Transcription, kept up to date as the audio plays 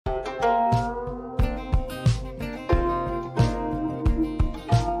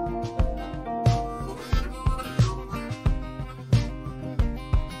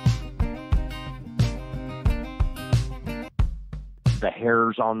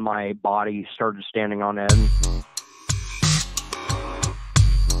hairs on my body started standing on end.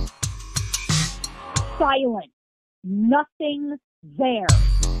 Silent. Nothing there.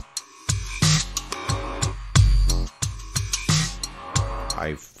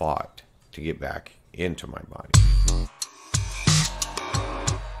 I fought to get back into my body.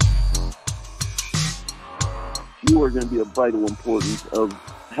 You are going to be of vital importance of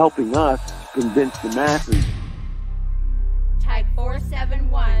helping us convince the masses. Type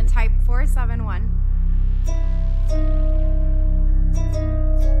 471. Type 471.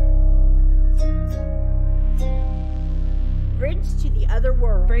 Bridge to the other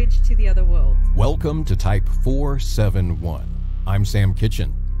world. Bridge to the other world. Welcome to Type 471. I'm Sam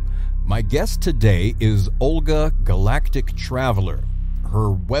Kitchen. My guest today is Olga, Galactic Traveler.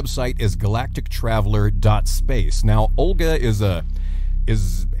 Her website is galactictraveler.space. Now, Olga is a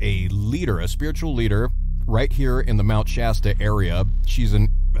leader, a spiritual leader right here in the Mt Shasta area. She's a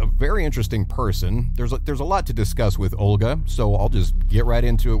very interesting person. There's a lot to discuss with Olga, so I'll just get right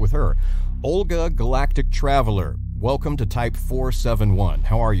into it with her. Olga, Galactic Traveler, welcome to Type 471.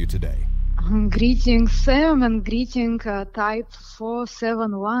 How are you today? Greetings, Sam, and greeting Type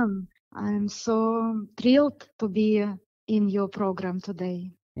 471. I'm so thrilled to be in your program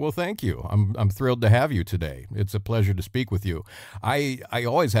today. Well, thank you. I'm thrilled to have you today. It's a pleasure to speak with you. I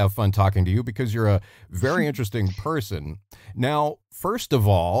always have fun talking to you because you're a very interesting person. Now, first of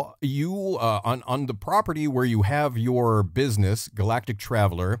all, you on the property where you have your business, Galactic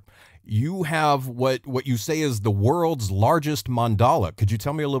Traveler, you have what you say is the world's largest mandala. Could you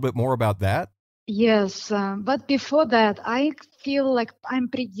tell me a little bit more about that? Yes, but before that, I feel like I'm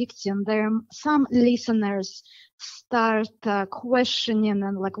predicting there are some listeners start questioning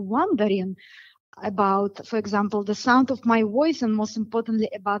and wondering about, for example, the sound of my voice and most importantly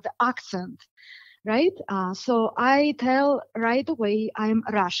about the accent, right? So I tell right away I'm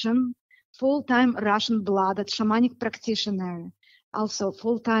Russian, full-time Russian-blooded shamanic practitioner, also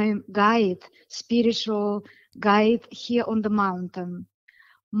full-time guide, spiritual guide here on the mountain.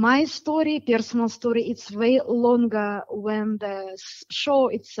 My story, personal story, it's way longer than the show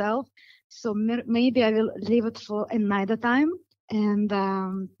itself. So maybe I will leave it for another time. And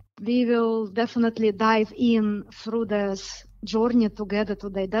we will definitely dive in through this journey together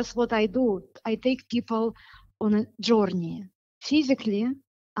today. That's what I do. I take people on a journey, physically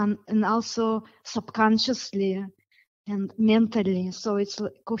and also subconsciously and mentally. So it's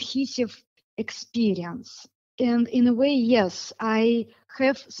a cohesive experience. And in a way, yes, I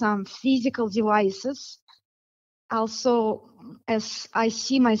have some physical devices. Also, as I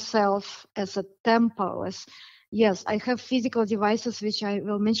see myself as a temple, yes, I have physical devices, which I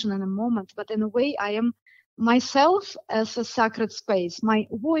will mention in a moment. But in a way, I am myself as a sacred space. My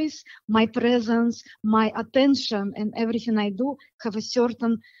voice, my presence, my attention, and everything I do have a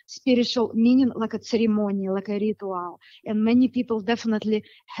certain spiritual meaning, like a ceremony, like a ritual. And many people definitely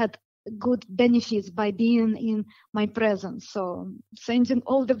had good benefits by being in my presence. So sending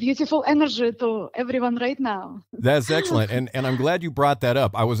all the beautiful energy to everyone right now. That's excellent. And I'm glad you brought that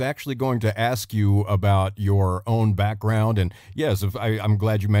up. I was actually going to ask you about your own background. And yes, I'm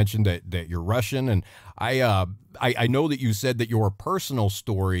glad you mentioned that you're Russian. And I know that you said that your personal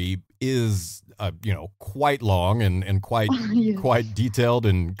story is quite long and quite Yes. quite detailed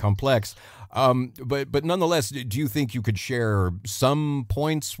and complex. But nonetheless, do you think you could share some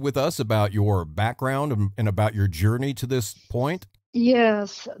points with us about your background and about your journey to this point?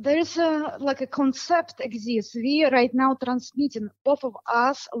 Yes, there is a concept exists. We right now transmitting, both of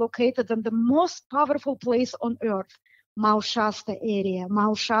us located in the most powerful place on earth, Mt Shasta area,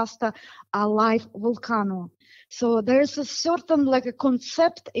 Mt Shasta, a live volcano. So there's a certain a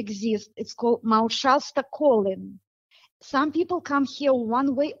concept exists. It's called Mt Shasta calling. Some people come here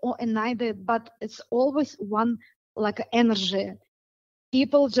one way or another, but it's always one energy.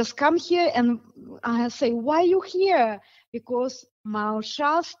 People just come here and I say, why you here? Because Mt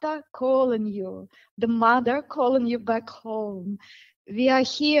Shasta calling you, the mother calling you back home. We are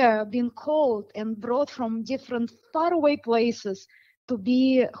here being called and brought from different faraway places to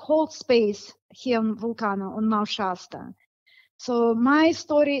be hold space here on Volcano, on Mt Shasta. So my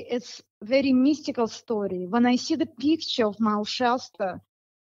story is very mystical story. When I see the picture of Mt Shasta,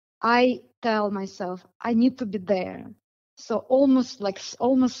 I tell myself I need to be there. So almost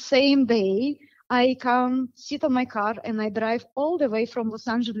same day, I come sit on my car and I drive all the way from Los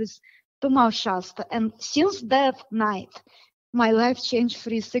Angeles to Mt Shasta. And since that night, my life changed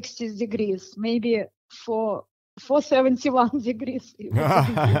 360 degrees, maybe 471 degrees.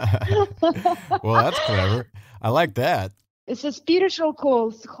 Well, that's clever. I like that. It's a spiritual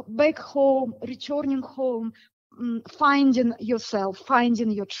call, back home, returning home, finding yourself,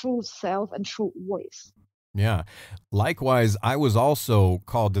 finding your true self and true voice. Yeah. Likewise, I was also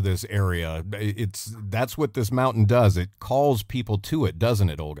called to this area. That's what this mountain does. It calls people to it, doesn't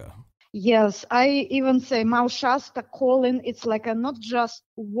it, Olga? Yes, I even say Mt Shasta calling. It's like not just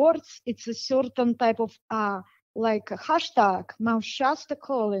words. It's a certain type of like a hashtag Mt Shasta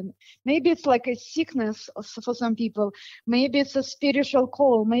calling. Maybe it's like a sickness for some people. Maybe it's a spiritual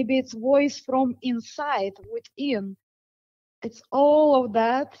call. Maybe it's voice from inside, within. It's all of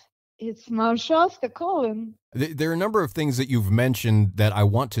that. It's Mt Shasta calling. There are a number of things that you've mentioned that I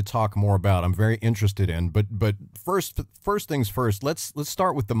want to talk more about. I'm very interested in, but first things first. Let's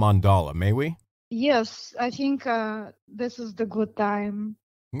start with the mandala, may we? Yes, I think this is the good time.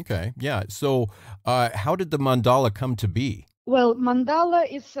 Okay, yeah. So, how did the mandala come to be? Well,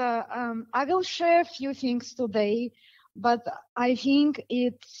 mandala is. I will share a few things today, but I think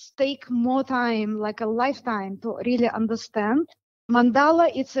it's take more time, like a lifetime, to really understand. Mandala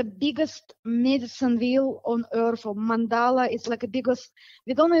is the biggest medicine wheel on earth. Or mandala is like a biggest.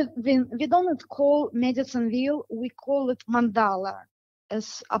 We don't call medicine wheel. We call it mandala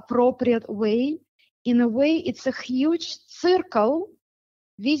as appropriate way. In a way, it's a huge circle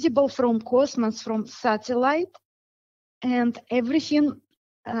visible from cosmos, from satellite, and everything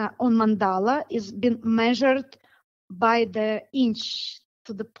on mandala is been measured by the inch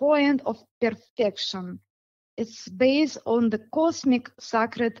to the point of perfection. It's based on the cosmic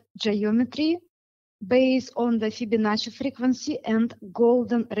sacred geometry, based on the Fibonacci frequency and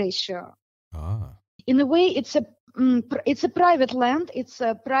golden ratio. In a way, it's a private land. It's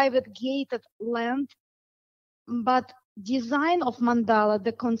a private gated land, but design of mandala,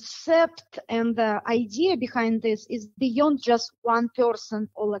 the concept and the idea behind this is beyond just one person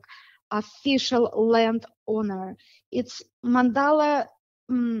or like official landowner. It's mandala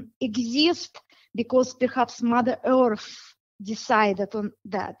exists because perhaps Mother Earth decided on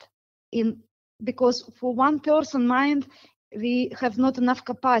that. Because for one person mind, we have not enough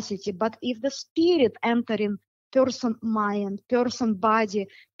capacity. But if the spirit entering person mind, person body,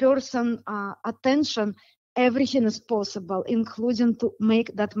 person attention, everything is possible, including to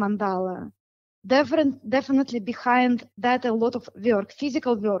make that mandala. Definitely behind that a lot of work,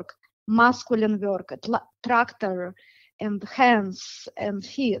 physical work, masculine work, tractor and hands and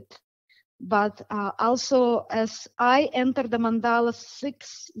feet. But also, as I entered the mandala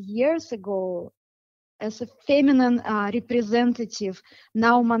 6 years ago as a feminine representative,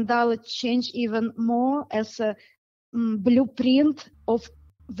 now mandala changed even more as a blueprint of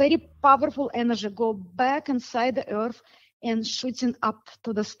very powerful energy, go back inside the earth and shooting up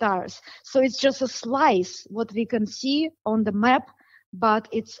to the stars. So it's just a slice, what we can see on the map, but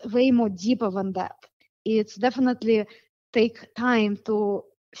it's way more deeper than that. It's definitely take time to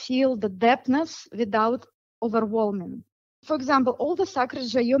feel the depthness without overwhelming. For example, all the sacred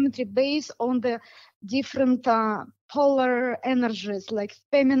geometry based on the different polar energies like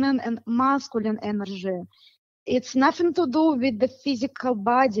feminine and masculine energy. It's nothing to do with the physical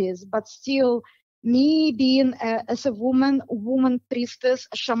bodies, but still me being as a woman priestess,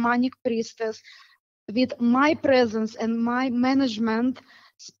 a shamanic priestess, with my presence and my management,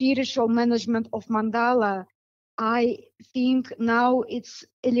 spiritual management of mandala, I think now it's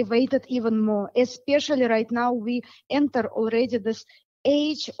elevated even more, especially right now we enter already this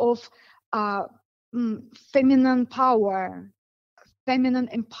age of feminine power, feminine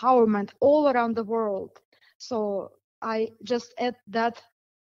empowerment all around the world. So I just add that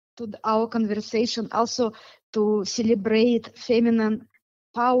to our conversation also to celebrate feminine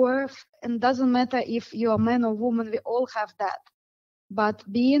power. And doesn't matter if you're a man or woman, we all have that. But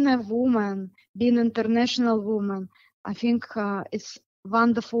being a woman, being an international woman, I think it's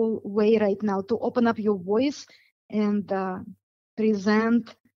wonderful way right now to open up your voice and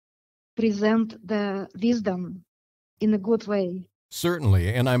present the wisdom in a good way.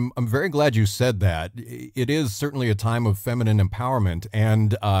 Certainly, and I'm very glad you said that. It is certainly a time of feminine empowerment,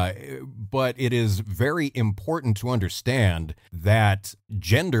 and but it is very important to understand that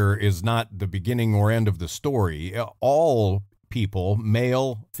gender is not the beginning or end of the story. All people,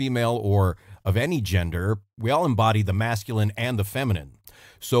 male, female, or of any gender, we all embody the masculine and the feminine.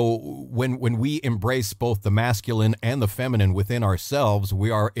 So when we embrace both the masculine and the feminine within ourselves, we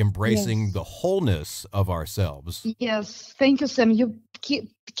are embracing the wholeness of ourselves. Yes, thank you, Sam. You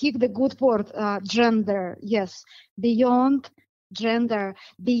keep the good word, gender. Yes, beyond gender,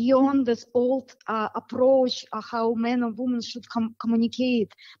 beyond this old approach how men and women should communicate.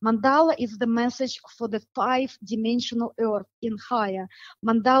 Mandala is the message for the 5-dimensional earth in higher.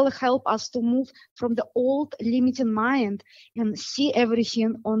 Mandala help us to move from the old limiting mind and see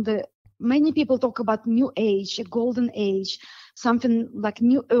everything on the many people talk about new age, a golden age, something like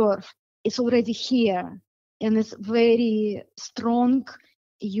new earth. It's already here, and it's very strong.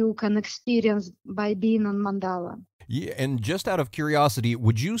 You can experience by being on mandala. Yeah, and just out of curiosity,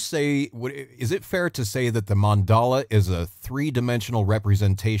 would you say, is it fair to say that the mandala is a three-dimensional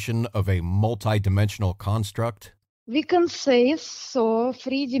representation of a multi-dimensional construct? We can say so,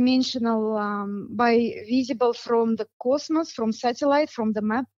 three-dimensional, by visible from the cosmos, from satellite, from the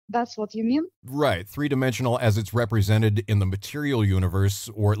map. That's what you mean? Right, three-dimensional as it's represented in the material universe,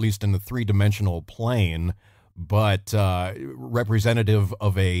 or at least in the three-dimensional plane, but representative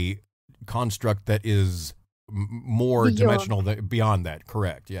of a construct that is more dimensional beyond that.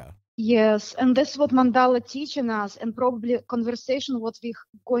 Correct? Yeah. Yes, and that's what mandala teaching us, and probably conversation what we're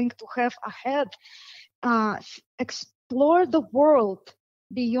going to have ahead. Explore the world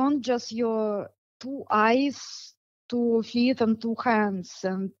beyond just your two eyes, 2 feet, and 2 hands,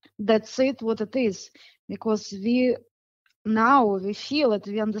 and that's it. What it is, because we feel it.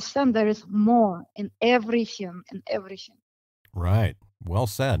 We understand there is more in everything. Right. Well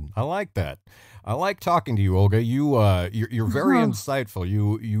said. I like that. I like talking to you, Olga. You're very insightful.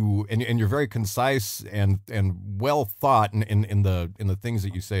 And you're very concise and well thought in the things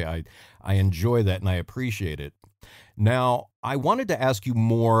that you say. I enjoy that and I appreciate it. Now, I wanted to ask you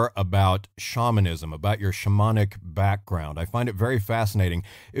more about shamanism, about your shamanic background. I find it very fascinating.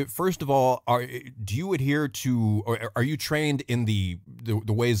 First of all, do you adhere to, or are you trained in the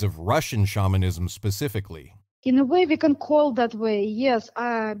ways of Russian shamanism specifically? In a way, we can call that way, yes.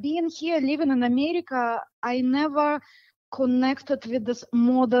 Being here, living in America, I never connected with this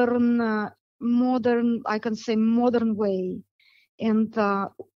modern, I can say modern way. And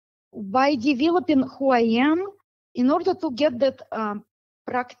by developing who I am, in order to get that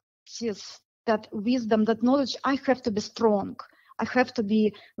practice, that wisdom, that knowledge, I have to be strong. I have to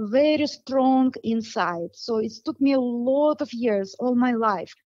be very strong inside. So it took me a lot of years, all my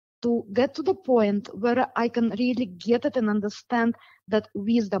life, to get to the point where I can really get it and understand that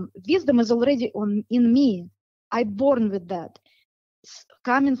wisdom. Wisdom is already in me. I'm born with that. It's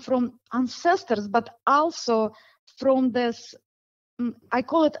coming from ancestors, but also from this, I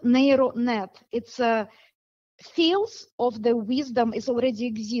call it narrow net. It's fields of the wisdom is already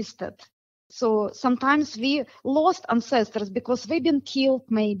existed. So sometimes we lost ancestors because they've been killed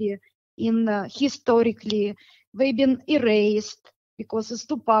maybe historically. They've been erased because it's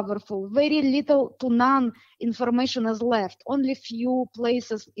too powerful. Very little to none information is left. Only few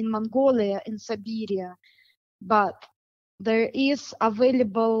places in Mongolia, in Siberia. But there is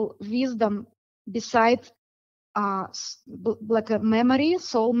available wisdom besides like a memory,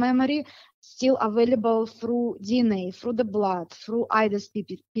 soul memory, still available through DNA, through the blood, through IDES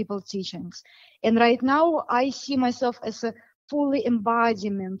people teachings. And right now, I see myself as a fully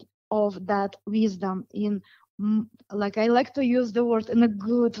embodiment of that wisdom in, like I like to use the word, in a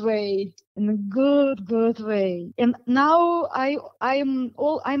good way, in a good way. And now I'm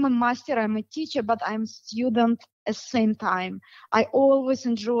a master, I'm a teacher, but I'm student at the same time. I always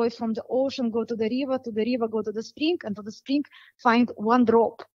enjoy from the ocean, go to the river, go to the spring, and to the spring, find one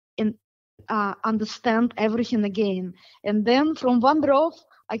drop and understand everything again. And then from one drop,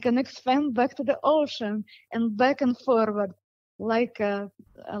 I can expand back to the ocean and back and forward, like a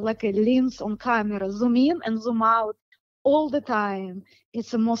lens on camera, zoom in and zoom out all the time.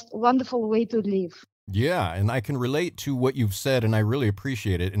 It's the most wonderful way to live. Yeah, and I can relate to what you've said, and I really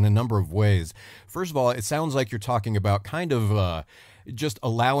appreciate it in a number of ways. First of all, it sounds like you're talking about kind of just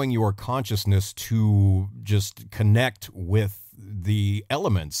allowing your consciousness to just connect with the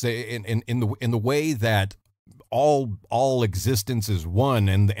elements in the way that all existence is one,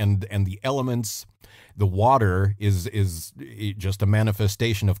 and the elements. The water is just a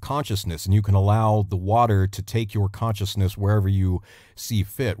manifestation of consciousness, and you can allow the water to take your consciousness wherever you see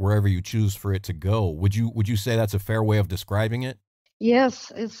fit, wherever you choose for it to go. Would you say that's a fair way of describing it?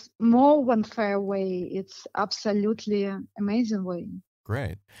 Yes, it's more one fair way. It's absolutely an amazing way.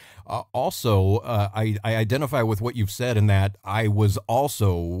 Great. Also, I identify with what you've said in that I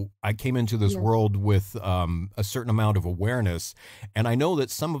came into this world with a certain amount of awareness. And I know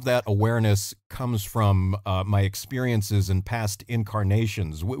that some of that awareness comes from my experiences in past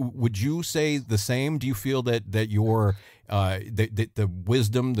incarnations. Would you say the same? Do you feel that the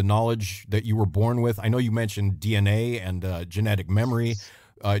wisdom, the knowledge that you were born with, I know you mentioned DNA and genetic memory.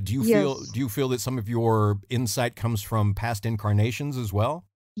 Do you feel that some of your insight comes from past incarnations as well?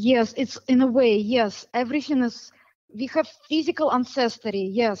 Yes, it's in a way, yes. Everything is, we have physical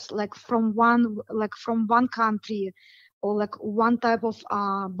ancestry, yes, like from one country or like one type of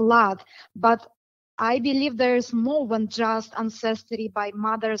blood. But I believe there is more than just ancestry by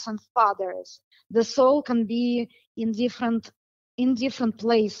mothers and fathers. The soul can be in different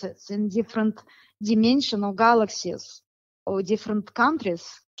places, in different dimensional galaxies or different countries.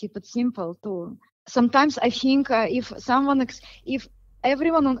 Keep it simple too. Sometimes I think if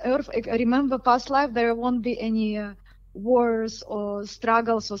everyone on Earth remember past life, there won't be any wars or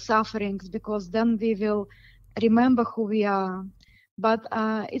struggles or sufferings, because then we will remember who we are. But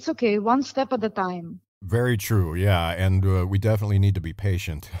it's okay, one step at a time. Very true, yeah, and we definitely need to be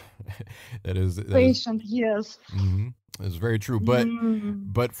patient. that is patient, yes. Mm-hmm. It's very true,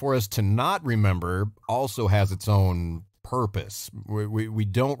 but for us to not remember also has its own purpose. We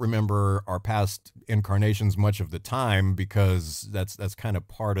don't remember our past incarnations much of the time, because that's kind of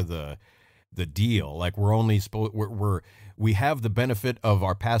part of the deal. Like we have the benefit of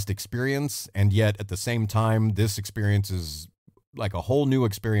our past experience, and yet at the same time, this experience is like a whole new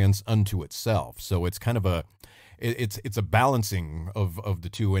experience unto itself. So it's kind of it's a balancing of the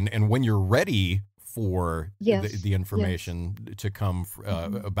two. And when you're ready for the information to come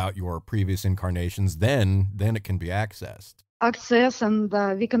about your previous incarnations, then it can be accessed. And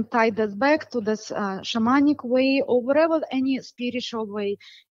we can tie that back to this shamanic way, or whatever, any spiritual way.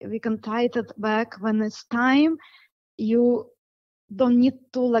 We can tie it back when it's time. You don't need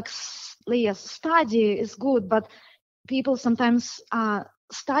to study is good, but people sometimes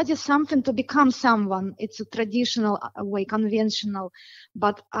study something to become someone. It's a traditional way, conventional.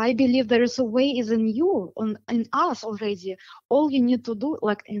 But I believe there is a way is in you, in us already. All you need to do,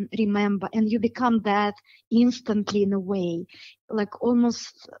 remember, and you become that instantly in a way,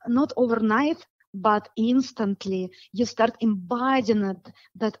 almost not overnight, but instantly you start embodying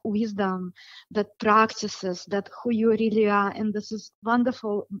that wisdom, that practices, that who you really are. And this is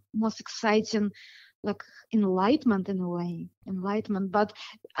wonderful, most exciting, enlightenment in a way, but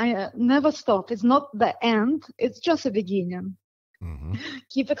I never stop. It's not the end, it's just a beginning. Mm-hmm.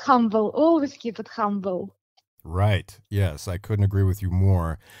 Keep it humble, always keep it humble. Right. Yes, I couldn't agree with you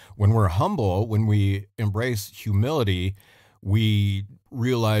more. When we're humble, when we embrace humility, we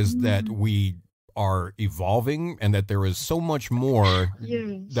realize that we are evolving, and that there is so much more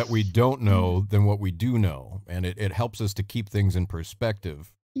that we don't know than what we do know, and it helps us to keep things in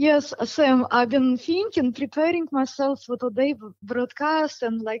perspective. Yes, Sam, I've been thinking, preparing myself for today's broadcast,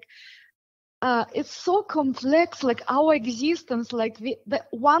 and it's so complex, our existence, the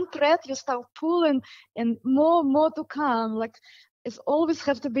one thread you start pulling and more to come. It's always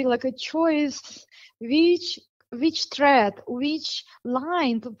have to be a choice, which thread, which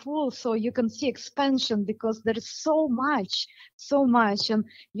line to pull, so you can see expansion, because there is so much, and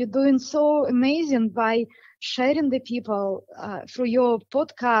you're doing so amazing by sharing the people through your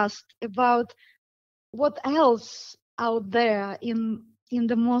podcast about what else out there in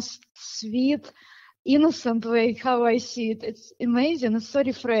the most sweet, innocent way, how I see it. It's amazing. It's so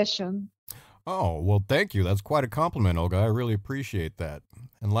refreshing. Oh, well, thank you. That's quite a compliment, Olga. I really appreciate that.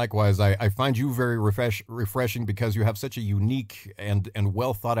 And likewise, I find you very refreshing, because you have such a unique and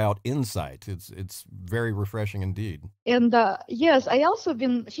well thought out insight. It's very refreshing indeed. And yes, I also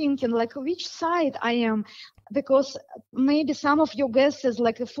been thinking which side I am, because maybe some of your guests is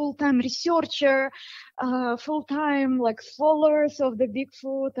a full-time researcher, full-time followers of the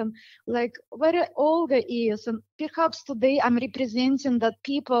Bigfoot, and where Olga is. And perhaps today I'm representing that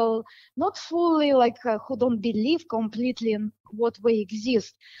people not fully who don't believe completely in what we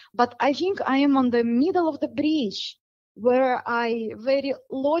exist, but I think I am on the middle of the bridge, where I very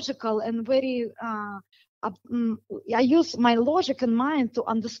logical and very I use my logic and mind to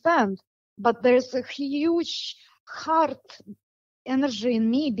understand, but there's a huge heart energy in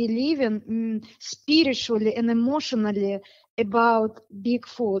me, believing spiritually and emotionally about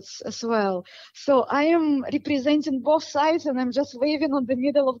Bigfoots as well. So I am representing both sides, and I'm just waving on the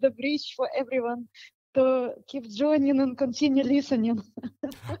middle of the bridge for everyone to keep joining and continue listening.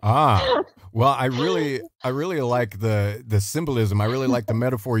 Well, I really like the symbolism. I really like the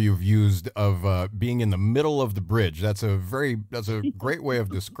metaphor you've used of being in the middle of the bridge. That's a great way of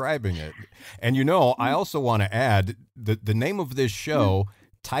describing it. And I also want to add that the name of this show,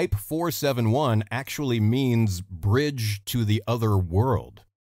 Type 471, actually means bridge to the other world.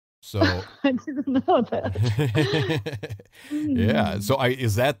 So I didn't know that. Yeah. So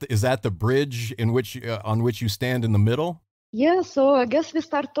is that the bridge on which you stand in the middle? Yeah. So I guess we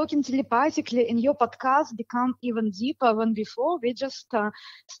start talking telepathically, and your podcast become even deeper than before. We just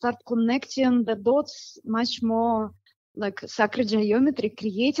start connecting the dots much more, sacred geometry,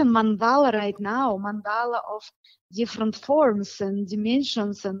 creating mandala right now, mandala of different forms and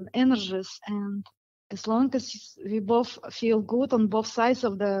dimensions and energies, and as long as we both feel good on both sides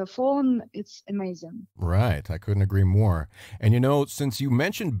of the phone, it's amazing. Right. I couldn't agree more. And since you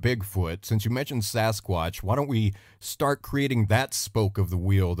mentioned Bigfoot, since you mentioned Sasquatch, why don't we start creating that spoke of the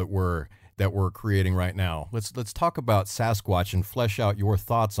wheel that we're creating right now? Let's talk about Sasquatch and flesh out your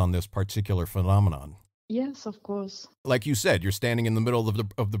thoughts on this particular phenomenon. Yes, of course. Like you said, you're standing in the middle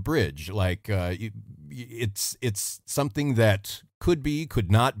of the bridge. Like it's something that could be,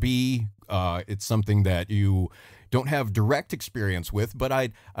 could not be. It's something that you don't have direct experience with, but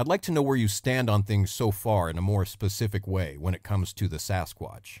I'd like to know where you stand on things so far in a more specific way when it comes to the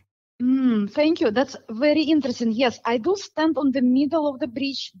Sasquatch. Thank you. That's very interesting. Yes, I do stand on the middle of the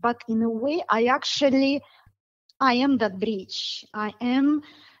bridge, but in a way, I am that bridge. I am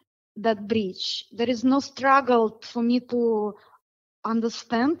that bridge. There is no struggle for me to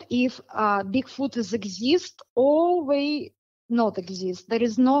understand if Bigfoot exist or they not exist. There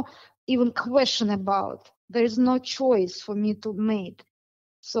is no even question about. There is no choice for me to make.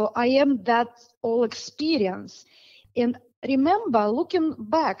 So I am that all experience. And remember, looking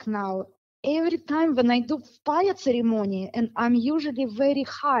back now, every time when I do fire ceremony, and I'm usually very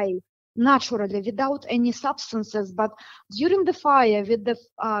high, naturally, without any substances, but during the fire, with the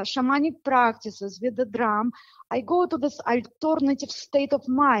shamanic practices, with the drum, I go to this alternative state of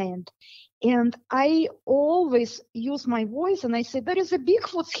mind. And I always use my voice and I say, there is a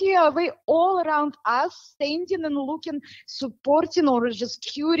Bigfoot here. They all around us, standing and looking, supporting, or just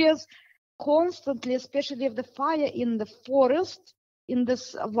curious constantly, especially if the fire in the forest, in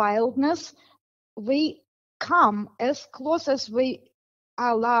this wildness, they come as close as they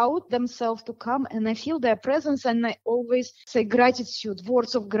allow themselves to come, and I feel their presence, and I always say gratitude,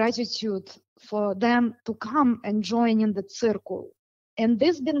 words of gratitude for them to come and join in the circle. And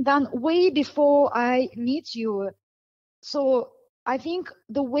this been done way before I meet you. So I think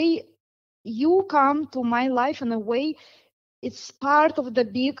the way you come to my life, in a way, it's part of the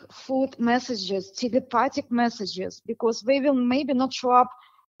Bigfoot messages, telepathic messages, because they will maybe not show up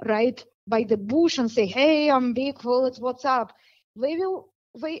right by the bush and say, hey, I'm Bigfoot, what's up?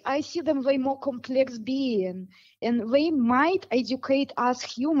 I see them way more complex being, and they might educate us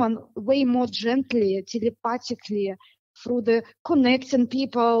human way more gently, telepathically, through the connecting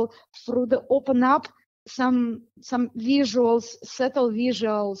people, through the open up some visuals,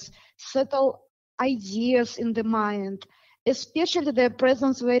 subtle ideas in the mind, especially their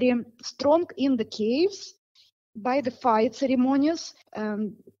presence very strong in the caves, by the fire ceremonies,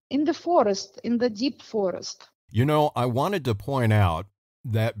 in the forest, in the deep forest. I wanted to point out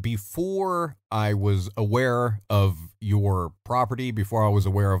that before I was aware of your property, before I was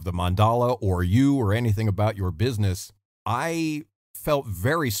aware of the mandala or you or anything about your business, I felt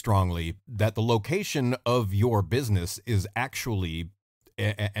very strongly that the location of your business is actually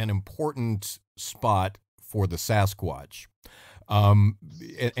an important spot for the Sasquatch.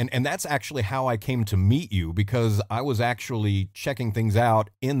 And that's actually how I came to meet you, because I was actually checking things out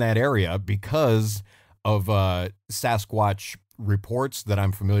in that area because of Sasquatch reports that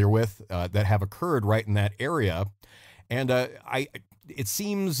I'm familiar with that have occurred right in that area. And it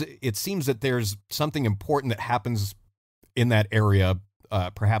seems that there's something important that happens in that area,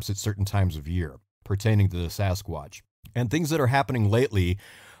 perhaps at certain times of year, pertaining to the Sasquatch. And things that are happening lately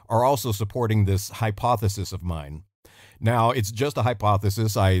are also supporting this hypothesis of mine. Now, it's just a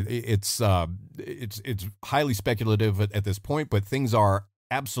hypothesis. It's highly speculative at this point, but things are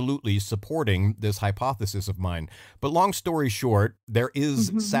absolutely supporting this hypothesis of mine. But long story short, there is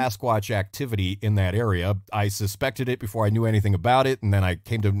Sasquatch activity in that area. I suspected it before I knew anything about it, and then I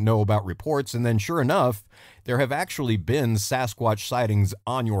came to know about reports, and then sure enough, there have actually been Sasquatch sightings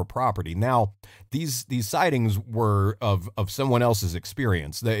on your property. Now, these sightings were of someone else's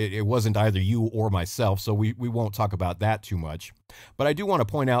experience. It wasn't either you or myself, so we won't talk about that too much. But I do want to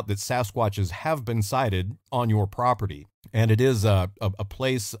point out that Sasquatches have been sighted on your property, and it is a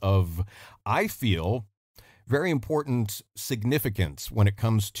place of, I feel, very important significance when it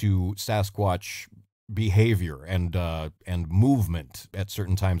comes to Sasquatch behavior and movement at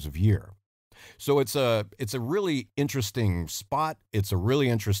certain times of year. So it's a really interesting spot. It's a really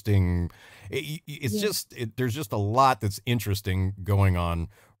interesting. There's just a lot that's interesting going on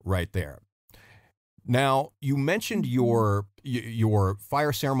right there. Now, you mentioned your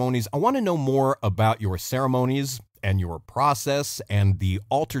fire ceremonies. I want to know more about your ceremonies. and your process and the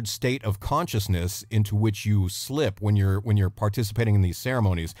altered state of consciousness into which you slip when you're participating in these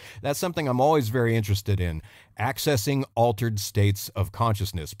ceremonies. That's something I'm always very interested in, accessing altered states of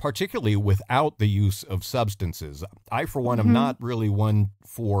consciousness, particularly without the use of substances. I, for one, am not really one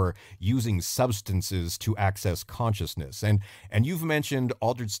for using substances to access consciousness. And you've mentioned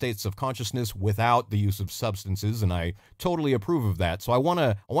altered states of consciousness without the use of substances, and I totally approve of that. So I want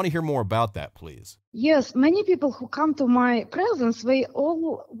to hear more about that, please. Yes, many people who come to my presence, they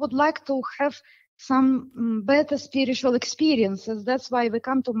all would like to have some better spiritual experiences. That's why we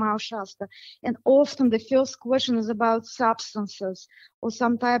come to Mt Shasta. And often the first question is about substances or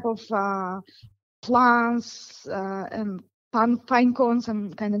some type of plants and pine cones.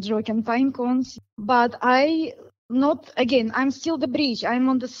 I'm kind of joking, pine cones. But I'm still the bridge. I'm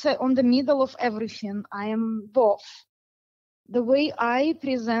on the middle of everything. I am both. The way I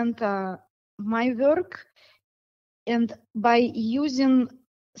present my work, and by using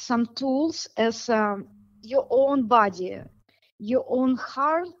some tools as your own body, your own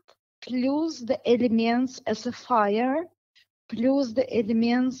heart, plus the elements as a fire, plus the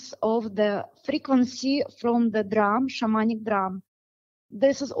elements of the frequency from the drum, shamanic drum.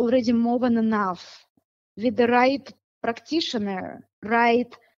 This is already more than enough. With the right practitioner,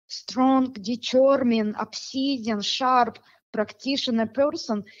 right, strong, determined, obsidian, sharp practitioner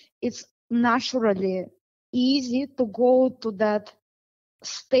person, it's naturally easy to go to that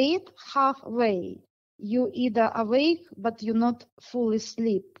state halfway. You either awake, but you're not fully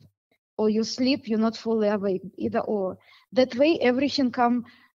asleep, or you sleep, you're not fully awake, either or. That way, everything come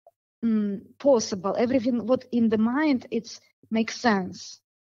possible. Everything what in the mind, it makes sense,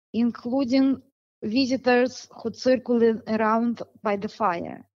 including visitors who circulate around by the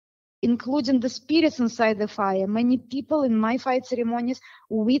fire, including the spirits inside the fire. Many people in my fire ceremonies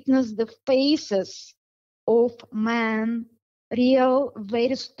witness the faces of man, real,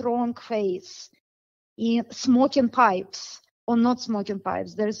 very strong face, in smoking pipes or not smoking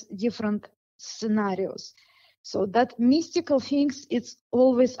pipes. There's different scenarios. So that mystical things, it's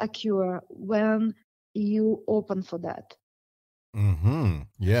always occur when you open for that.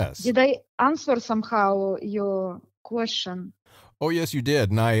 Yes. Did I answer somehow your question? Oh, yes, you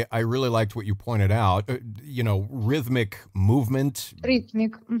did. And I really liked what you pointed out. Rhythmic movement.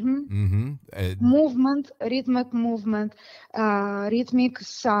 Rhythmic. Movement, rhythmic movement, rhythmic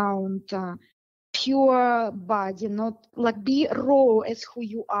sound, pure body, not like be raw as who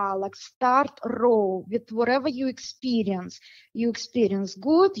you are, like start raw with whatever you experience. You experience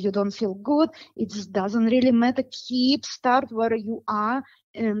good, you don't feel good, it just doesn't really matter. Start where you are,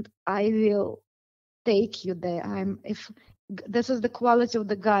 and I will take you there. This is the quality of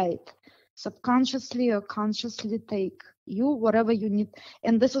the guide. Subconsciously or consciously take you whatever you need.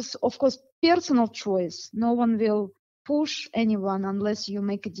 And this is, of course, personal choice. No one will push anyone unless you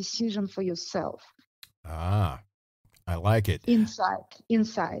make a decision for yourself. Ah, I like it.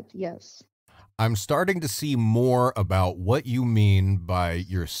 Inside, yes. I'm starting to see more about what you mean by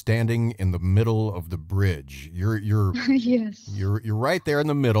you're standing in the middle of the bridge. You're yes. You're right there in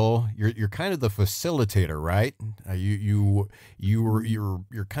the middle. You're kind of the facilitator, right? You're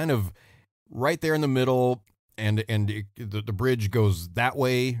kind of right there in the middle, and the bridge goes that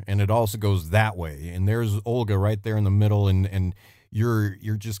way, and it also goes that way. And there's Olga right there in the middle, and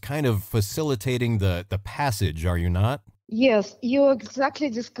you're just kind of facilitating the passage, are you not? Yes, you exactly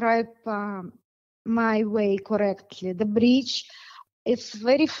describe my way correctly. The bridge, it's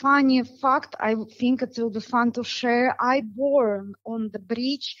very funny fact. I think it will be fun to share. I born on the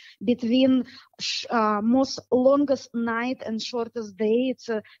bridge between most longest night and shortest day. It's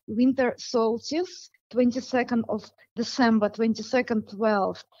a winter solstice, 22nd of December, 22nd,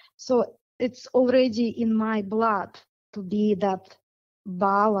 12th. So it's already in my blood to be that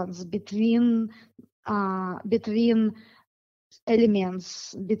balance between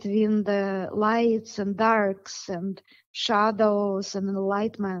elements, between the lights and darks and shadows and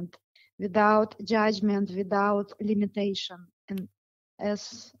enlightenment, without judgment, without limitation. And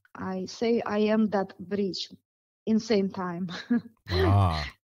as I say, I am that bridge in same time.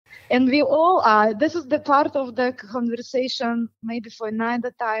 And we all are. This is the part of the conversation, maybe for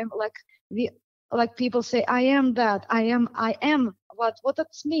another time, like people say, I am that, I am. What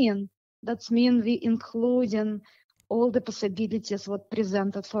does mean? That means we including all the possibilities what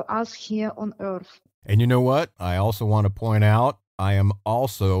presented for us here on Earth. And you know what? I also want to point out, I am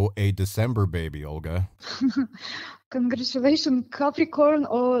also a December baby, Olga. Congratulations, Capricorn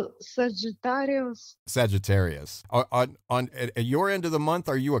or Sagittarius? Sagittarius. On at your end of the month,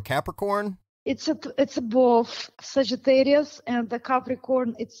 are you a Capricorn? It's both Sagittarius and the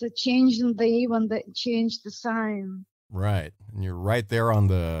Capricorn. It's a change in day when they change the sign. Right. And you're right there on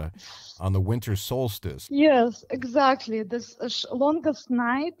the winter solstice. Yes, exactly. This longest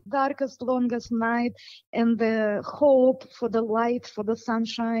night, darkest longest night, and the hope for the light, for the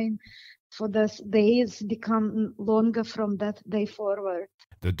sunshine, for the days become longer from that day forward.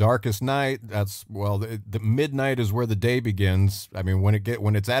 The darkest night, that's, well, the midnight is where the day begins. I mean, when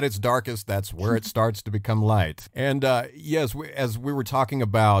it's at its darkest, that's where it starts to become light. And yes, as we were talking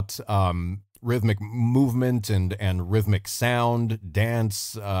about rhythmic movement and rhythmic sound,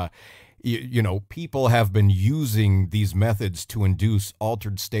 dance, you know, people have been using these methods to induce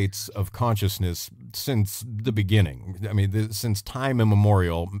altered states of consciousness since the beginning. I mean, since time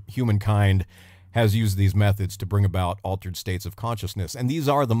immemorial, humankind has used these methods to bring about altered states of consciousness. And these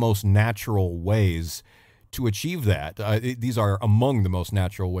are the most natural ways to achieve that. These are among the most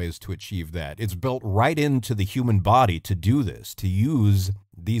natural ways to achieve that. It's built right into the human body to do this, to use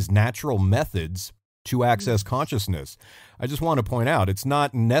these natural methods to access consciousness. I just want to point out, it's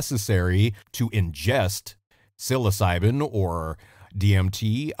not necessary to ingest psilocybin or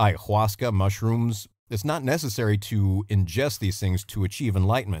DMT, ayahuasca, mushrooms. It's not necessary to ingest these things to achieve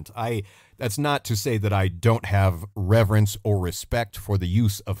enlightenment. That's not to say that I don't have reverence or respect for the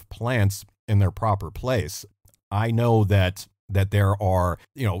use of plants in their proper place. I know that there are,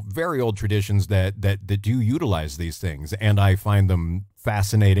 you know, very old traditions that do utilize these things, and I find them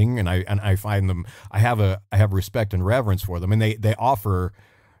fascinating, and I find them, I have respect and reverence for them, and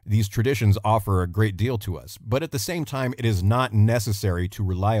these traditions offer a great deal to us. But at the same time, it is not necessary to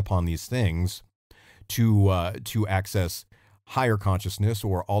rely upon these things to access higher consciousness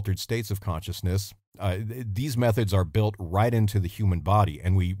or altered states of consciousness. These methods are built right into the human body,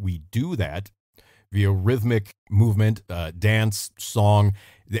 and we do that via rhythmic movement, dance, song,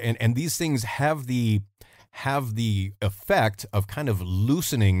 and these things have the effect of kind of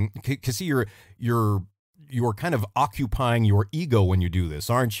loosening. Because you're kind of occupying your ego when you do this,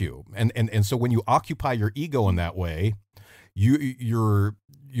 aren't you? And so when you occupy your ego in that way, you're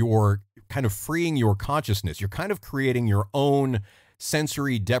kind of freeing your consciousness. You're kind of creating your own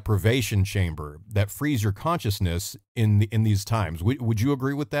sensory deprivation chamber that frees your consciousness in these times. Would you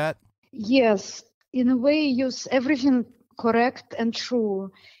agree with that? Yes, in a way, use everything correct and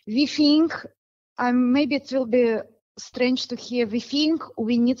true. We think, maybe it will be strange to hear, we think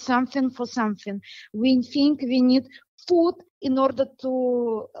we need something for something. We think we need food in order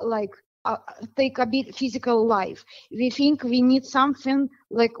to take a bit physical life. We think we need something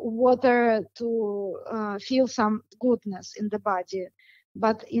like water to feel some goodness in the body.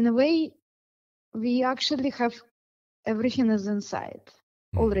 But in a way, we actually have everything is inside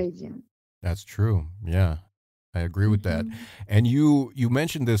already. That's true. Yeah, I agree with that. And you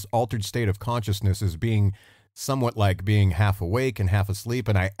mentioned this altered state of consciousness as being somewhat like being half awake and half asleep,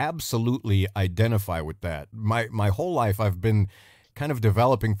 and I absolutely identify with that. My whole life I've been kind of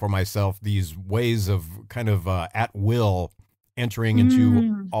developing for myself these ways of kind of at will entering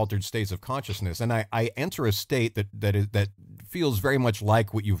into altered states of consciousness, and I enter a state that feels very much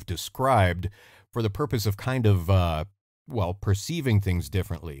like what you've described, for the purpose of kind of perceiving things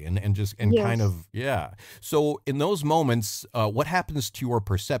differently and yes. Kind of, yeah. So in those moments, what happens to your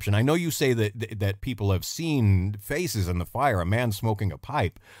perception? I know you say that people have seen faces in the fire, a man smoking a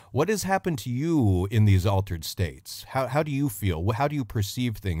pipe. What has happened to you in these altered states? How do you feel? How do you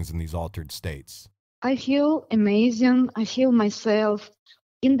perceive things in these altered states? I feel amazing. I feel myself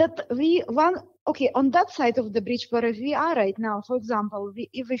in that on that side of the bridge where we are right now, for example,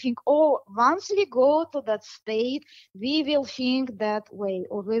 if we think, once we go to that state, we will think that way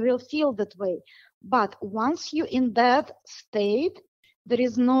or we will feel that way. But once you're in that state, there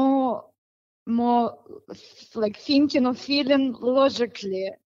is no more like thinking or feeling logically.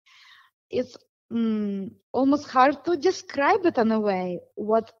 It's almost hard to describe it in a way.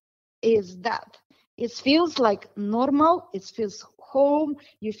 What is that? It feels like normal. It feels home.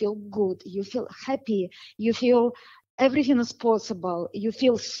 You feel good. You feel happy. You feel everything is possible. You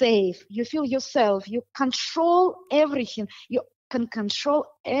feel safe. You feel yourself. You control everything. You can control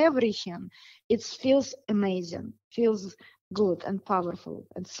everything. It feels amazing. Feels good and powerful.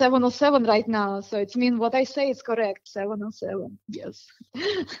 And 707 right now. So it means what I say is correct. 707. Yes.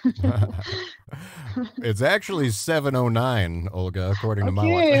 It's actually 709, Olga, according to my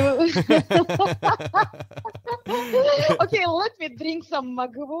wife. Okay, let me drink some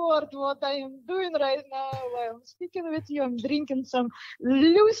mugwort. What I am doing right now while I'm speaking with you, I'm drinking some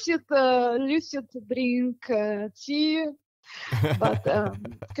lucid drink tea. But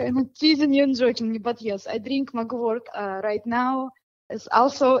kind of teasing you and joking me. But yes, I drink mugwort right now.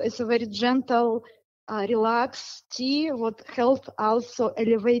 It's a very gentle, relaxed tea. What help also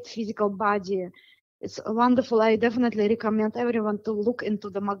elevate physical body. It's wonderful. I definitely recommend everyone to look into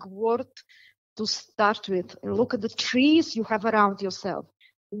the mugwort to start with. Look at the trees you have around yourself.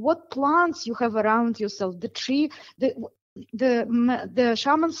 What plants you have around yourself? The tree. The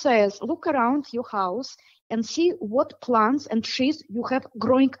shaman says, look around your house and see what plants and trees you have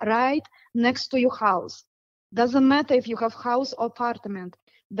growing right next to your house. Doesn't matter if you have house or apartment.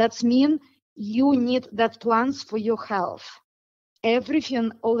 That's mean you need that plants for your health.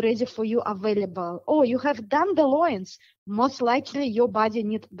 Everything already for you available. Oh, you have dandelions. Most likely your body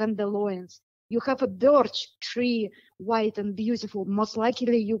needs dandelions. You have a birch tree, white and beautiful. Most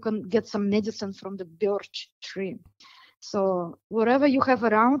likely you can get some medicine from the birch tree. So whatever you have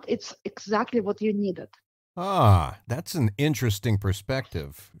around, it's exactly what you needed. Ah, that's an interesting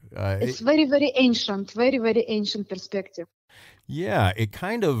perspective. It's very, very ancient perspective. Yeah,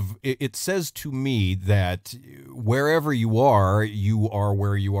 it says to me that wherever you are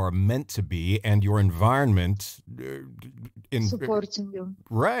where you are meant to be, and your environment supporting you.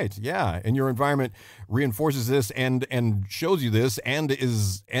 Right, yeah, and your environment reinforces this and shows you this and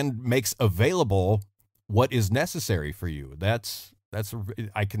makes available what is necessary for you.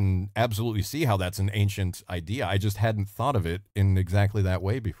 I can absolutely see how that's an ancient idea. I just hadn't thought of it in exactly that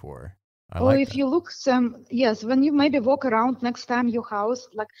way before. You look when you maybe walk around next time your house,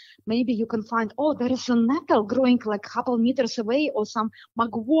 like maybe you can find, there is a nettle growing like a couple meters away, or some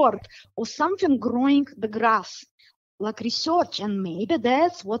mugwort, or something growing the grass. Like research, and maybe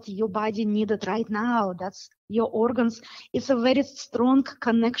that's what your body needed right now. That's your organs. It's a very strong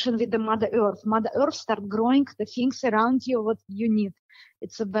connection with the Mother Earth. Mother Earth start growing the things around you what you need.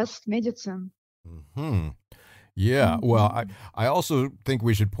 It's the best medicine. Mm-hmm. Yeah, well, I also think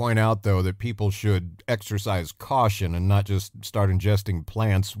we should point out, though, that people should exercise caution and not just start ingesting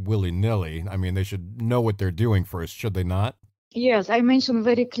plants willy-nilly. I mean, they should know what they're doing first, should they not? Yes, I mentioned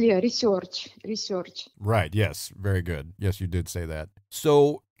very clear research. Right, yes, very good. Yes, you did say that.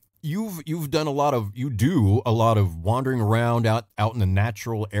 So you do a lot of wandering around out in the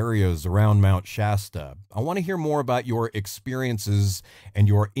natural areas around Mount Shasta. I want to hear more about your experiences and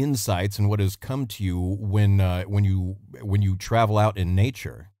your insights and what has come to you when you travel out in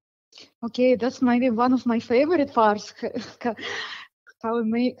nature. Okay, that's maybe one of my favorite parts. How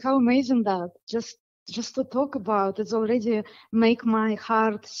amazing that. Just to talk about, it's already make my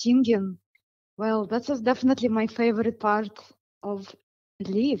heart singing. Well, that's definitely my favorite part of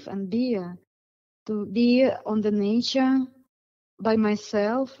live and be, to be on the nature by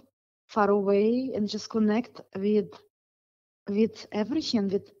myself, far away, and just connect with everything,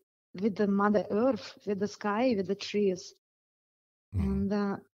 with the Mother Earth, with the sky, with the trees. And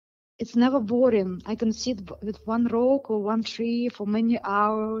it's never boring. I can sit with one rock or one tree for many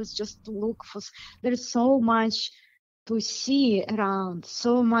hours just to look for. There's so much to see around,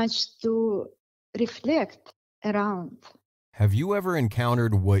 so much to reflect around. Have you ever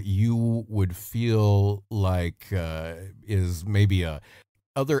encountered what you would feel like is maybe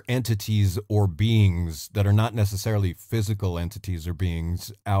other entities or beings that are not necessarily physical entities or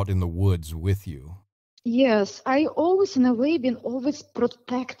beings out in the woods with you? Yes, I always, in a way, been always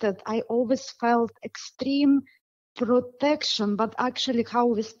protected. I always felt extreme protection. But actually, how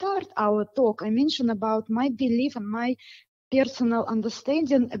we start our talk, I mentioned about my belief and my personal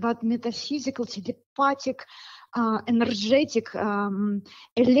understanding about metaphysical, telepathic, energetic,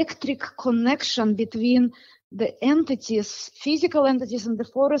 electric connection between the entities, physical entities in the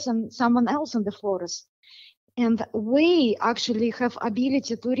forest and someone else in the forest. And we actually have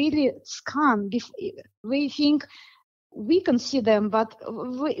ability to really scan. We think we can see them, but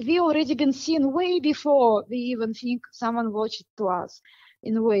we already been seen way before we even think someone watched to us.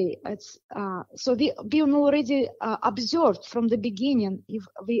 In a way, it's so we been already observed from the beginning. If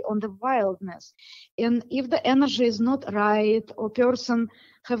we on the wildness, and if the energy is not right or person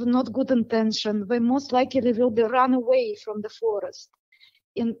have not good intention, we most likely will be run away from the forest.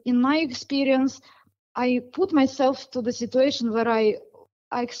 In my experience, I put myself to the situation where I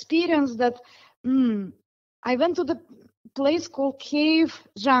experienced that. I went to the place called Cave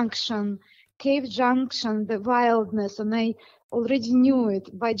Junction, the wildness, and I already knew it.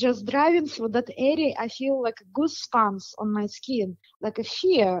 By just driving through that area, I feel like goosebumps on my skin, like a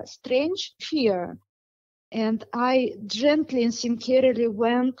fear, strange fear. And I gently and sincerely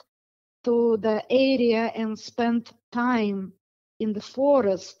went to the area and spent time in the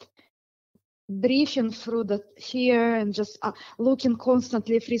forest, breathing through the fear and just looking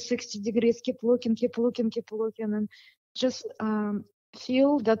constantly 360 degrees, keep looking, and just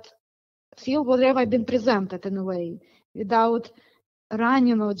feel whatever I've been presented in a way, without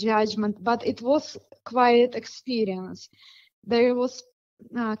running or judgment, but it was quiet experience. There was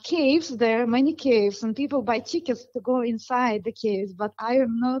caves there, many caves, and people buy tickets to go inside the caves, but I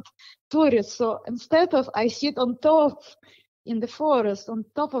am not tourist. So instead of, I sit on top in the forest, on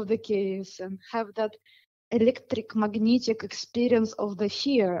top of the caves, and have that electric magnetic experience of the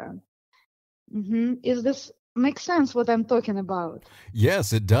fear. Is this make sense what I'm talking about?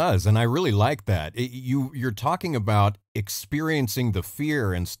 Yes, it does, and I really like that. You're talking about experiencing the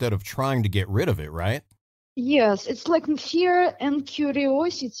fear instead of trying to get rid of it, right? Yes, it's like fear and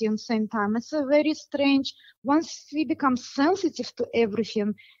curiosity in the same time. It's a very strange. Once we become sensitive to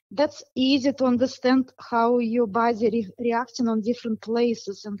everything, that's easy to understand how your body reacting on different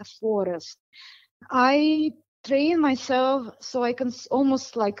places in the forest. I train myself so I can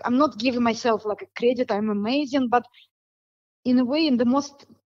almost like, I'm not giving myself like a credit, I'm amazing, but in a way, in the most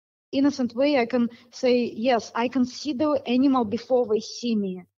innocent way, I can say, yes, I can see the animal before they see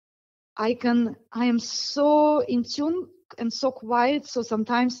me. I am so in tune and so quiet, so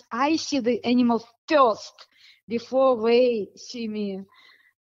sometimes I see the animal first before they see me.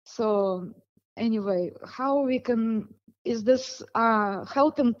 So anyway, how we can, is this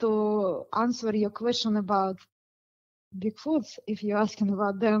helping to answer your question about Bigfoots, if you're asking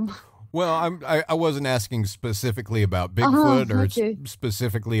about them? Well, I wasn't asking specifically about Bigfoot or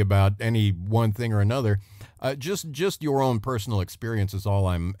specifically about any one thing or another. Just your own personal experience is all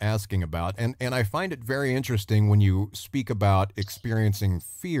I'm asking about, and I find it very interesting when you speak about experiencing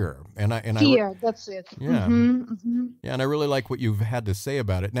fear. That's it. Yeah, yeah, and I really like what you've had to say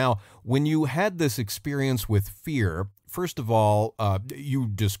about it. Now, when you had this experience with fear, first of all, you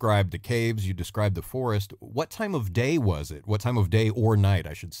described the caves, you described the forest. What time of day was it? What time of day or night,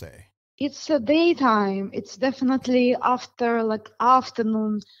 I should say? It's a daytime. It's definitely after like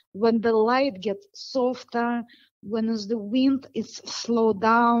afternoon when the light gets softer, when the wind is slowed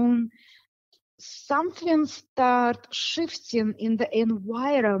down, something start shifting in the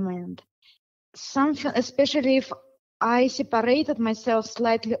environment. Something, especially if I separated myself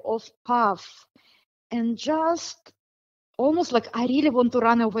slightly off path and just almost like I really want to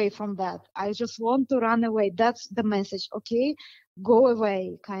run away from that. I just want to run away. That's the message. Okay, go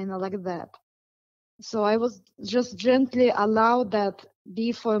away, kind of like that. So I was just gently allowed that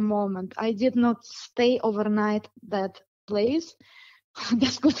be for a moment. I did not stay overnight that place.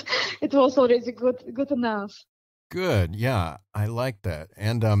 That's good. It was already good enough. Good. Yeah, I like that.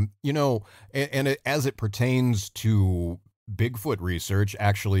 And you know, as it pertains to Bigfoot research,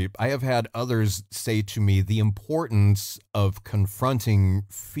 actually, I have had others say to me the importance of confronting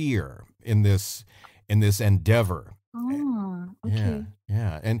fear in this endeavor. Oh, okay.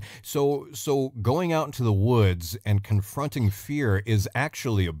 Yeah. And so going out into the woods and confronting fear is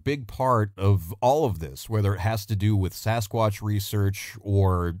actually a big part of all of this, whether it has to do with Sasquatch research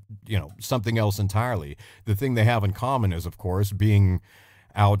or, you know, something else entirely. The thing they have in common is, of course, being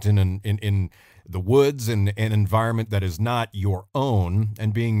out in the woods and an environment that is not your own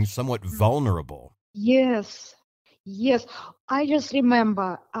and being somewhat vulnerable. Yes. I just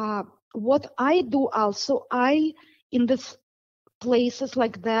remember what I do also. In this places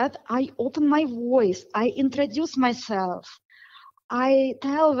like that, I open my voice. I introduce myself. I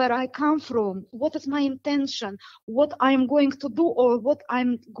tell where I come from, what is my intention, what I'm going to do or what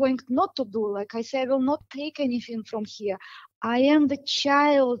I'm going not to do. Like I say, I will not take anything from here. I am the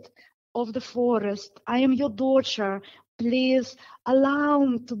child of the forest. I am your daughter. Please allow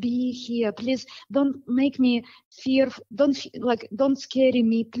me to be here. Please don't make me fear. Don't scare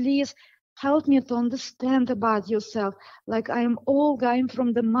me. Please help me to understand about yourself. Like I'm Olga, I'm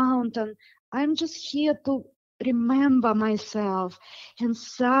from the mountain. I'm just here to remember myself. And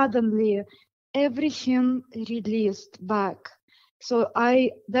suddenly everything released back. So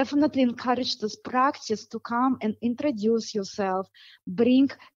I definitely encourage this practice to come and introduce yourself, bring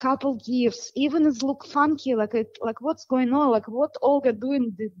couple gifts, even if it look funky, like what's going on, like what Olga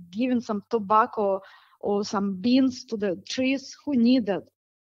doing, giving some tobacco or some beans to the trees, who need it?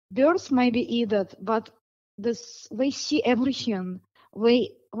 Birds maybe eat it, but they see everything.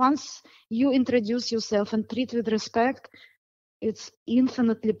 Once you introduce yourself and treat with respect, it's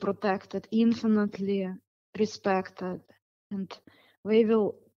infinitely protected, infinitely respected. And we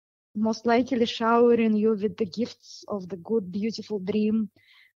will most likely showering you with the gifts of the good, beautiful dream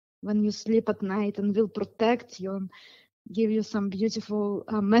when you sleep at night, and will protect you and give you some beautiful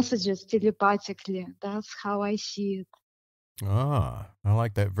messages telepathically. That's how I see it. Ah, I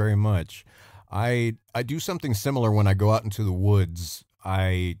like that very much. I do something similar when I go out into the woods.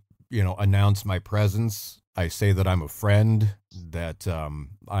 I, announce my presence. I say that I'm a friend, that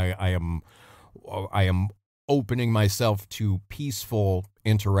I am opening myself to peaceful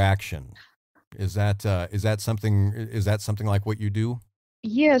interaction. Is that something like what you do?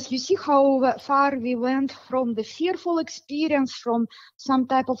 Yes, you see how far we went from the fearful experience, from some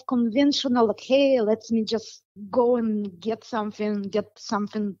type of conventional, like, hey, let me just go and get something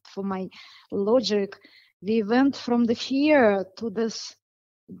for my logic. We went from the fear to this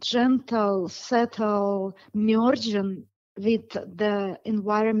gentle, subtle merging with the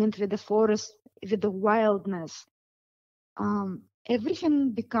environment, with the forest, with the wildness.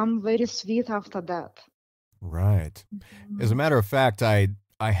 Everything become very sweet after that. Right. As a matter of fact, I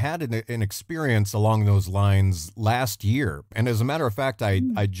had an experience along those lines last year. And as a matter of fact,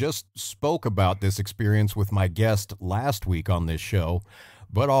 I just spoke about this experience with my guest last week on this show,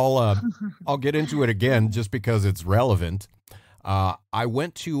 but I'll get into it again just because it's relevant. I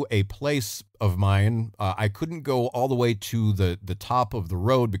went to a place of mine. I couldn't go all the way to the top of the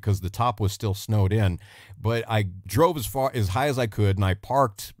road because the top was still snowed in, but I drove as high as I could, and I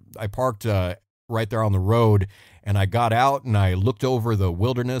parked right there on the road, and I got out and I looked over the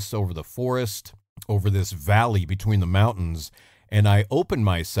wilderness, over the forest, over this valley between the mountains, and I opened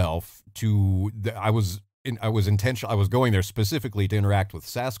myself to I was going there specifically to interact with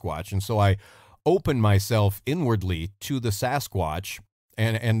Sasquatch, and so I opened myself inwardly to the Sasquatch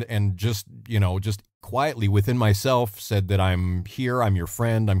and just quietly within myself said that I'm here, I'm your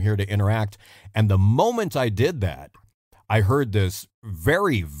friend, I'm here to interact. And the moment I did that, I heard this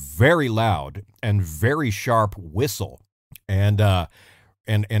very, very loud and very sharp whistle, and then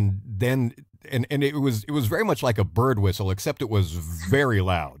it was very much like a bird whistle, except it was very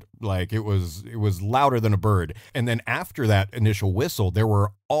loud, like it was louder than a bird. And then after that initial whistle, there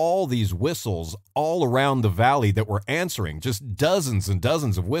were all these whistles all around the valley that were answering, just dozens and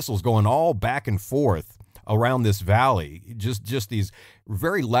dozens of whistles going all back and forth around this valley, just these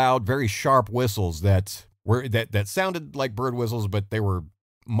very loud, very sharp whistles that sounded like bird whistles, but they were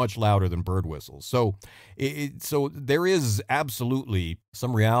much louder than bird whistles. So so there is absolutely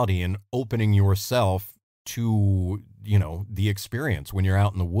some reality in opening yourself to, the experience when you're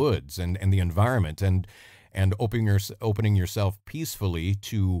out in the woods and the environment, and opening yourself peacefully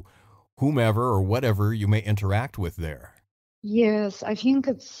to whomever or whatever you may interact with there. Yes, I think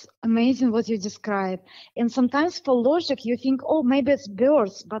it's amazing what you describe. And sometimes for logic, you think, oh, maybe it's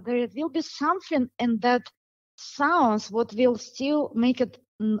birds, but there will be something in that sounds what will still make it,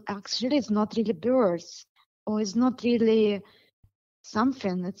 actually, it's not really birds, or it's not really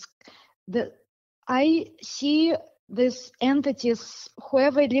something. I see these entities,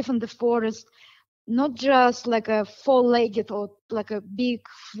 whoever live in the forest, not just like a four-legged or like a big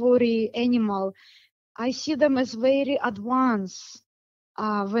furry animal. I see them as very advanced,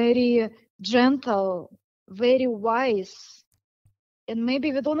 very gentle, very wise. And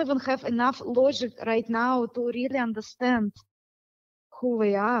maybe we don't even have enough logic right now to really understand who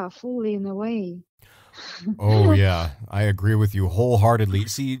we are fully in a way. Oh, yeah, I agree with you wholeheartedly.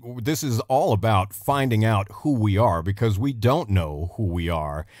 See, this is all about finding out who we are, because we don't know who we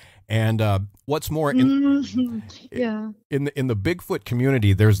are. And what's more, in the Bigfoot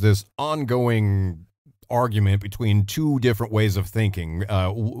community, there's this ongoing argument between two different ways of thinking.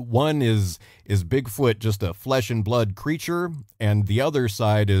 One is Bigfoot just a flesh and blood creature, and the other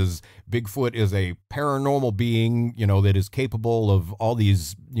side is Bigfoot is a paranormal being, that is capable of all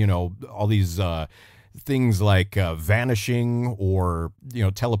these things like vanishing or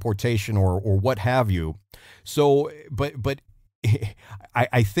teleportation or what have you. So, but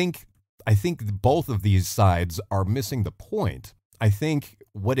I think both of these sides are missing the point. I think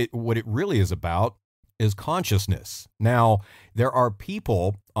what it really is about is consciousness. Now, there are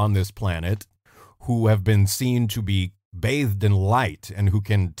people on this planet who have been seen to be bathed in light and who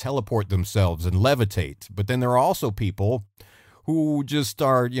can teleport themselves and levitate. But then there are also people who just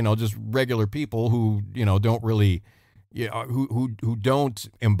are, just regular people who, don't really, who don't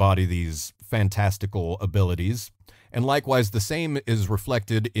embody these fantastical abilities. And likewise, the same is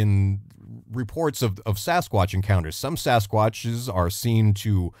reflected in reports of Sasquatch encounters. Some Sasquatches are seen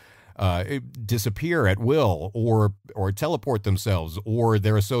to disappear at will or teleport themselves, or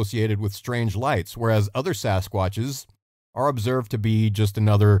they're associated with strange lights, whereas other Sasquatches are observed to be just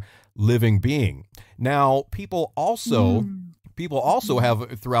another living being. Now, people also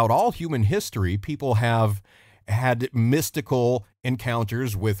have, throughout all human history, people have had mystical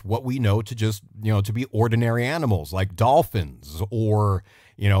encounters with what we know to just, to be ordinary animals like dolphins or,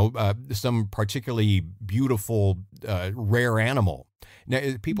 some particularly beautiful, rare animal. Now,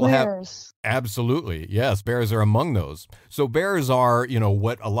 people have Bears. absolutely, yes, bears are among those. So bears are,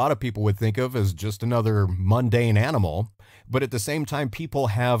 what a lot of people would think of as just another mundane animal, but at the same time, people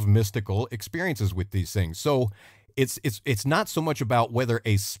have mystical experiences with these things. So it's not so much about whether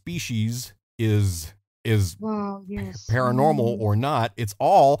a species is Wow, yes. paranormal or not. It's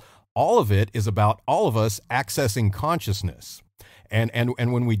all of it is about all of us accessing consciousness. And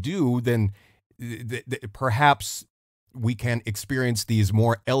when we do, then perhaps we can experience these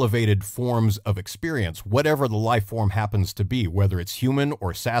more elevated forms of experience, whatever the life form happens to be, whether it's human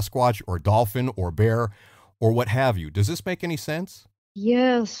or Sasquatch or dolphin or bear or what have you. Does this make any sense?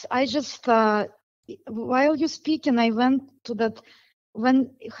 Yes, I just while you speaking, I went to that.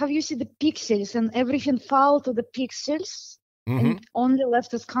 Have you seen the pixels and everything fall to the pixels and only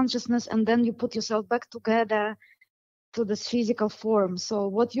left is consciousness, and then you put yourself back together to this physical form. So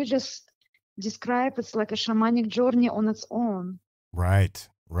what you just described, it's like a shamanic journey on its own. Right.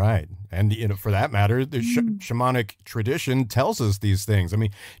 And, for that matter, the shamanic tradition tells us these things. I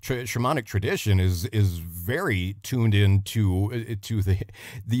mean, shamanic tradition is very tuned into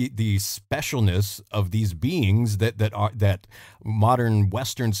the specialness of these beings that modern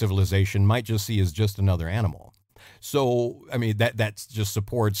Western civilization might just see as just another animal. So, I mean, that just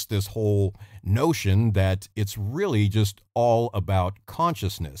supports this whole notion that it's really just all about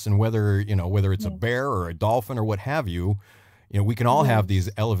consciousness, and whether it's a bear or a dolphin or what have you, we can all have these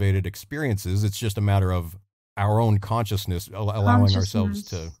elevated experiences. It's just a matter of our own consciousness allowing ourselves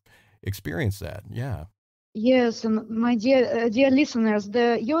to experience that. Yeah. Yes, and my dear listeners,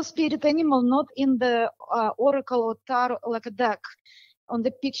 your spirit animal not in the oracle or tarot like a deck on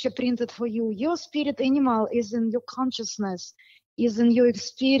the picture printed for you. Your spirit animal is in your consciousness, is in your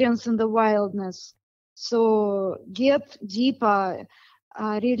experience in the wildness. So get deeper,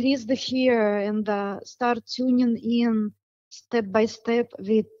 release the fear, and start tuning in step by step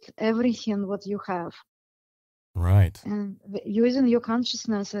with everything what you have. Right. And using your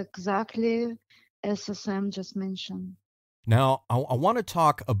consciousness exactly as Sam just mentioned. Now, I want to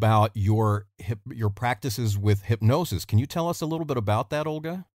talk about your practices with hypnosis. Can you tell us a little bit about that,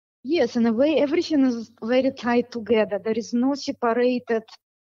 Olga? Yes, in a way, everything is very tied together. There is no separated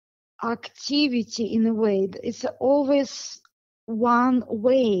activity in a way. It's always one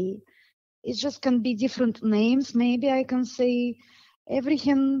way. It just can be different names. Maybe I can say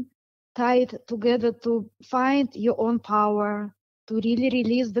everything tied together to find your own power, to really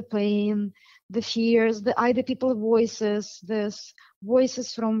release the pain, the fears, the other people's voices, there's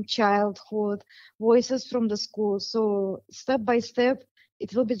voices from childhood, voices from the school. So step by step,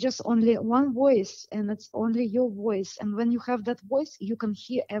 it will be just only one voice, and it's only your voice. And when you have that voice, you can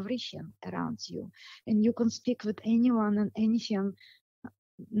hear everything around you, and you can speak with anyone and anything,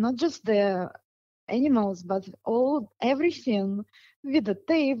 not just the animals, but everything, with the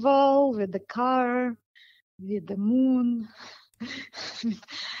table, with the car, with the moon.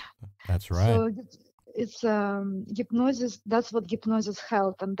 That's right. So it's hypnosis. That's what hypnosis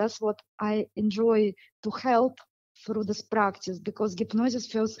help, and that's what I enjoy to help through this practice, because hypnosis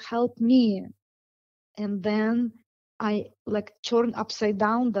first helped me, and then I turn upside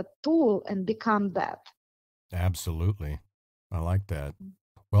down that tool and become that. Absolutely. I like that.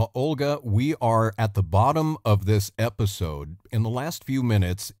 Well, Olga, we are at the bottom of this episode. In the last few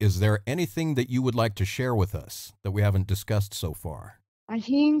minutes, is there anything that you would like to share with us that we haven't discussed so far? I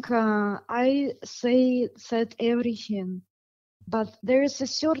think I said everything, but there is a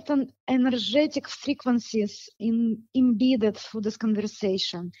certain energetic frequencies embedded through this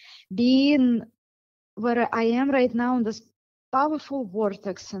conversation. Being where I am right now in this powerful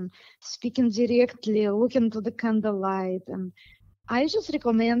vortex and speaking directly, looking to the candlelight, and I just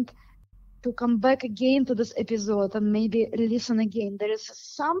recommend to come back again to this episode and maybe listen again. There is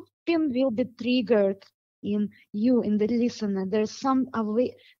something will be triggered in you, in the listener. There's some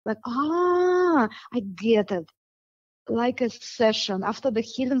way, I get it. Like a session, after the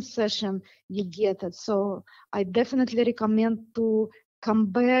healing session, you get it. So I definitely recommend to come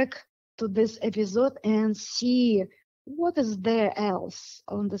back to this episode and see what is there else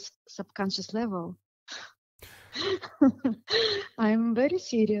on this subconscious level. I'm very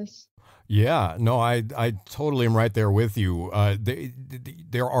serious. Yeah, no, I totally am right there with you.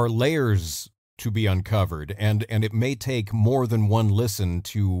 There are layers to be uncovered, and it may take more than one listen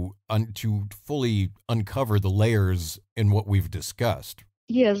to fully uncover the layers in what we've discussed.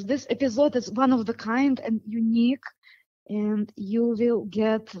 Yes, this episode is one of the kind and unique, and you will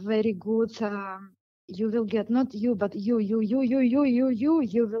get very good. You will get not you, but you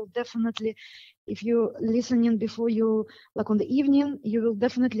will definitely, if you listening before you, on the evening, you will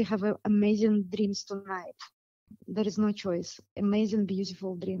definitely have amazing dreams tonight. There is no choice. Amazing,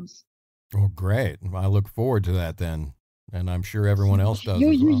 beautiful dreams. Oh, great. I look forward to that then. And I'm sure everyone else does.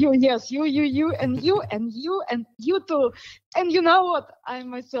 You, as well. yes, you, and you, and you, and you too. And you know what? I'm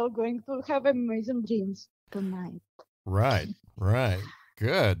myself going to have amazing dreams tonight. Right.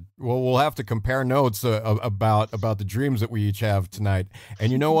 Good. Well, we'll have to compare notes about the dreams that we each have tonight.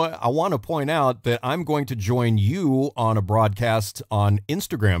 And you know what? I want to point out that I'm going to join you on a broadcast on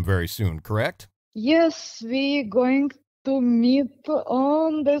Instagram very soon, correct? Yes, we're going to meet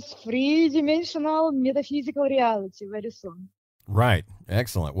on this three-dimensional metaphysical reality very soon. Right.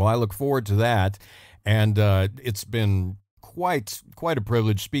 Excellent. Well, I look forward to that. And it's been quite a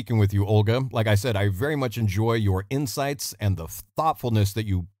privilege speaking with you, Olga. Like I said, I very much enjoy your insights and the thoughtfulness that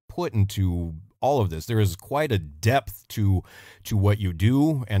you put into all of this. There is quite a depth to what you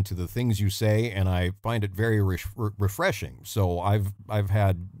do and to the things you say, and I find it very refreshing. So I've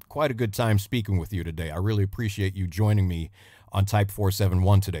had quite a good time speaking with you today. I really appreciate you joining me on Type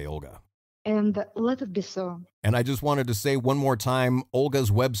 471 today, Olga. And let it be so. And I just wanted to say one more time,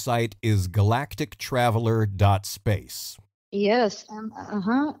 Olga's website is galactictraveler.space. Yes, and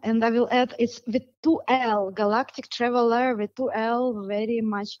I will add it's with 2L, Galactic Traveler with 2L, very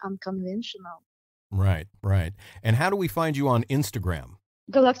much unconventional. Right. And how do we find you on Instagram?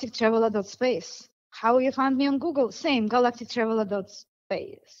 Galactictraveler.space. How you find me on Google? Same,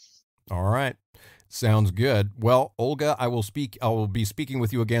 galactictraveler.space. All right. Sounds good. Well, Olga, I will be speaking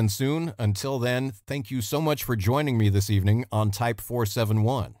with you again soon. Until then, thank you so much for joining me this evening on Type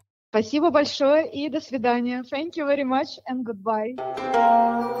 471. Спасибо большое и до свидания. Thank you very much and goodbye.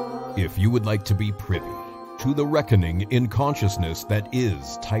 If you would like to be privy to the reckoning in consciousness that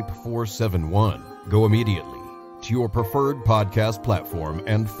is Type 471, go immediately to your preferred podcast platform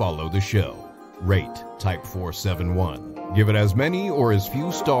and follow the show. Rate Type 471. Give it as many or as few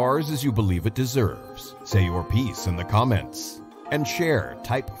stars as you believe it deserves. Say your piece in the comments. And share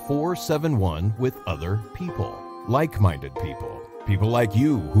Type 471 with other people, like-minded people. People like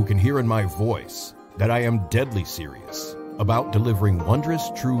you who can hear in my voice that I am deadly serious about delivering wondrous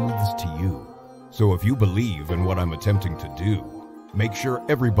truths to you. So if you believe in what I'm attempting to do, make sure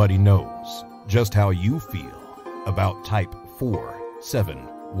everybody knows just how you feel about Type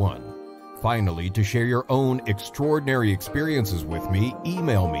 471. Finally, to share your own extraordinary experiences with me,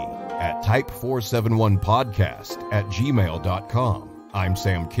 email me at type471podcast@gmail.com. I'm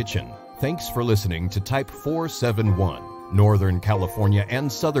Sam Kitchen. Thanks for listening to Type 471. Northern California and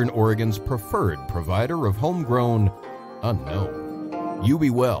Southern Oregon's preferred provider of homegrown unknown. You be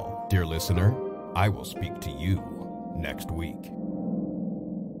well, dear listener. I will speak to you next week.